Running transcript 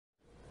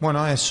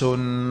Bueno, es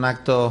un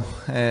acto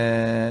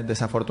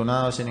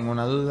desafortunado, sin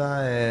ninguna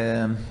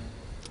duda.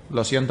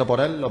 Lo siento por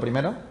él, lo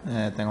primero.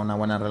 Tengo una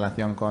buena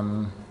relación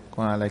con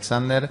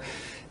Alexander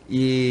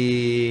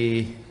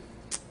y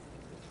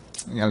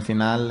al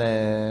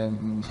final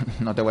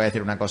no te voy a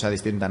decir una cosa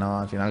distinta,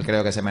 ¿no? Al final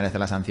creo que se merece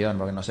la sanción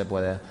porque no se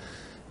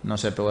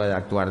puede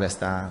actuar de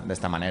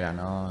esta manera,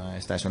 ¿no?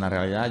 Esta es una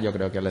realidad. Yo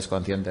creo que él es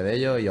consciente de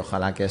ello y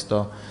ojalá que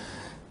esto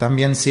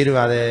también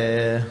sirva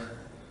de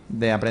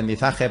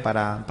aprendizaje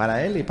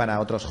para él y para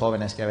otros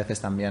jóvenes que a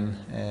veces también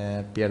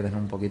pierden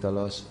un poquito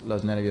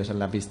los nervios en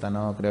la pista,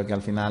 ¿no? Creo que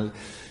al final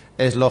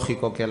es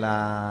lógico que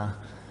la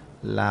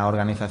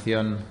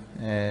organización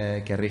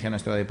que rige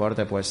nuestro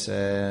deporte pues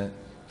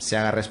se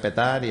haga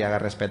respetar y haga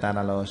respetar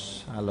a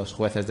los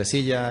jueces de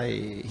silla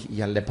y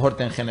al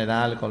deporte en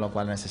general, con lo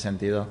cual en ese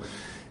sentido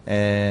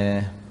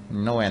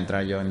no voy a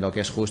entrar yo en lo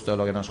que es justo o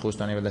lo que no es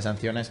justo a nivel de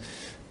sanciones,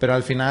 pero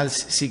al final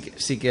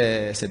sí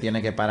que se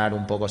tiene que parar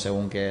un poco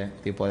según qué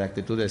tipo de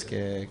actitudes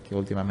que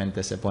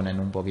últimamente se ponen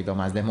un poquito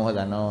más de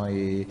moda, ¿no?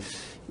 Y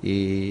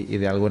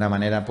de alguna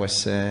manera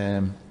pues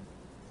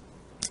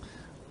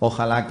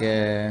ojalá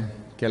que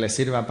le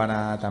sirva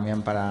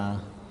también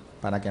para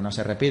que no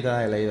se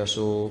repita. He leído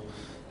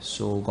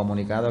su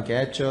comunicado que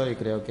ha hecho y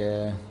creo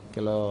que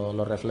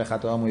lo refleja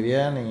todo muy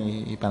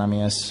bien y para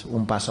mí es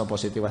un paso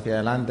positivo hacia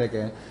adelante,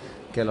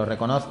 que lo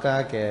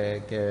reconozca,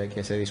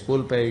 que se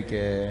disculpe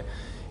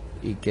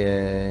y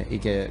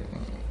que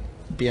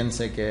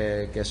piense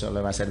que eso le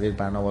va a servir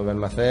para no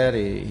volverlo a hacer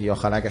y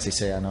ojalá que así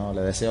sea, ¿no?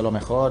 Le deseo lo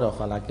mejor,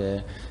 ojalá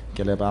que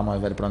le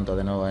podamos ver pronto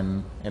de nuevo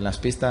en las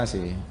pistas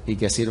y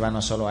que sirva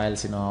no solo a él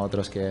sino a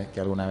otros que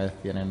alguna vez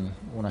tienen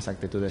unas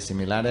actitudes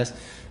similares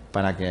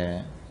para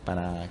que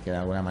de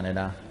alguna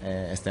manera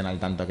estén al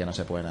tanto que no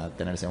se pueden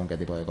tener según qué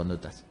tipo de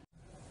conductas.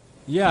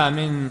 Yeah, I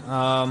mean,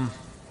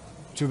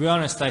 to be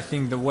honest, I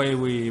think the way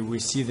we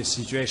see the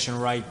situation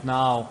right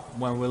now,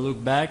 when we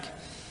look back,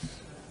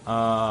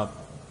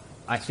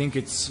 I think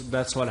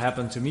that's what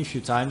happened to me a few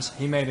times.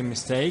 He made a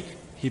mistake.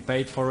 He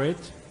paid for it.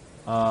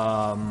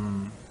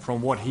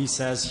 From what he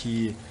says,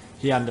 he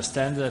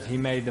understands that he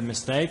made the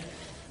mistake,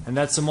 and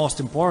that's the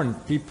most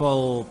important.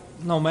 People,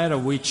 no matter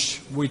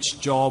which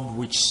job,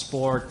 which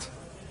sport,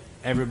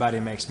 everybody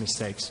makes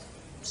mistakes.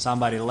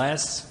 Somebody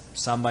less,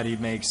 somebody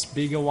makes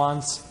bigger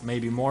ones,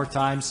 maybe more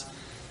times.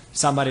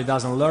 Somebody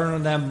doesn't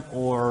learn them,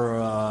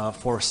 or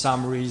for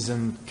some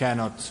reason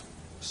cannot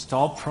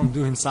stop from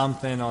doing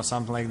something or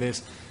something like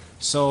this.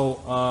 So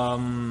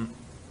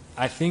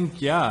I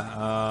think,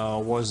 yeah,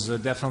 was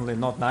definitely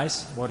not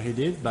nice what he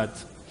did,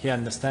 but he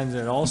understands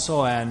it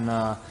also,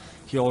 and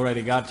he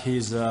already got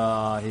his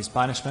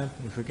punishment,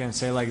 if we can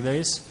say like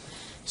this.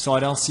 So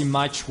I don't see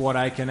much what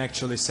I can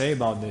actually say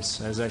about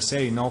this. As I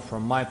say, you know,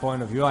 from my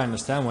point of view, I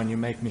understand when you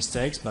make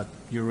mistakes, but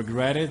you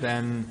regret it,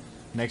 and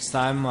next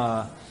time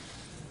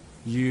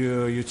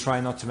you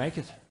try not to make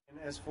it.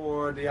 As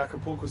for the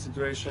Acapulco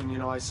situation, you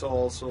know, I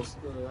saw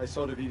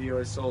the video,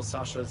 I saw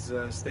Sasha's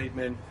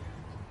statement.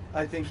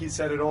 I think he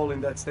said it all in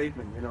that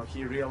statement. You know,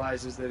 he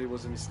realizes that it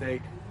was a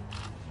mistake.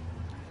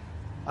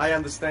 I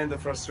understand the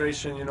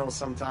frustration. You know,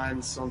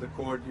 sometimes on the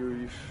court,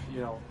 you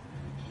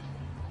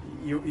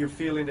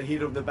feel in the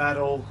heat of the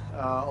battle,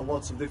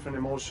 lots of different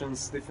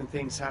emotions, different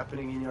things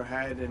happening in your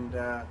head, and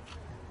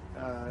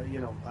you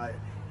know,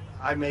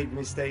 I made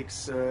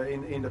mistakes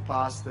in the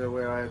past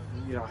where I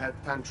had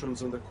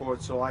tantrums on the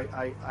court, so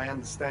I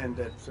understand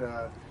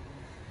that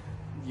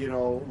you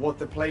know what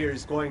the player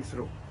is going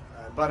through.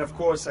 But of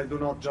course, I do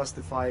not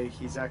justify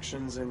his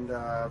actions, and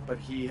but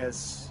he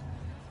has,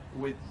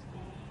 with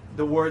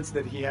the words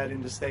that he had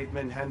in the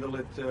statement, handled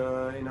it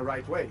in the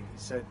right way. He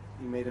said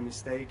he made a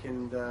mistake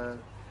and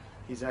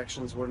his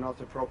actions were not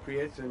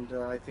appropriate, and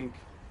I think,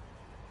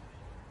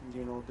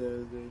 you know,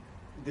 the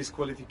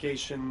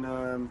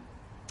disqualification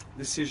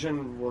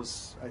decision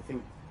was, I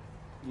think,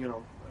 you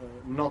know,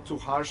 not too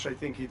harsh. I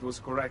think it was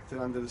correct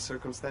under the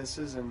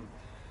circumstances, and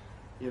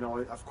you know,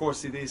 of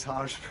course it is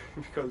harsh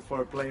because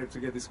for a player to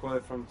get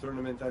disqualified from a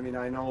tournament. I mean,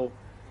 I know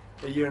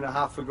a year and a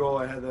half ago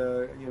I had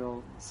you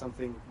know,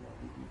 something,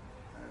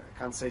 I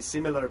can't say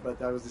similar,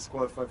 but I was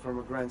disqualified from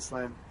a Grand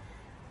Slam,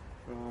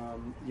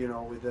 you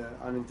know, with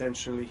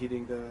unintentionally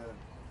hitting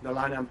the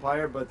line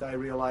umpire. But I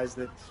realized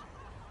that,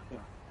 you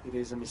know, it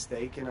is a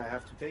mistake and I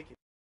have to take it.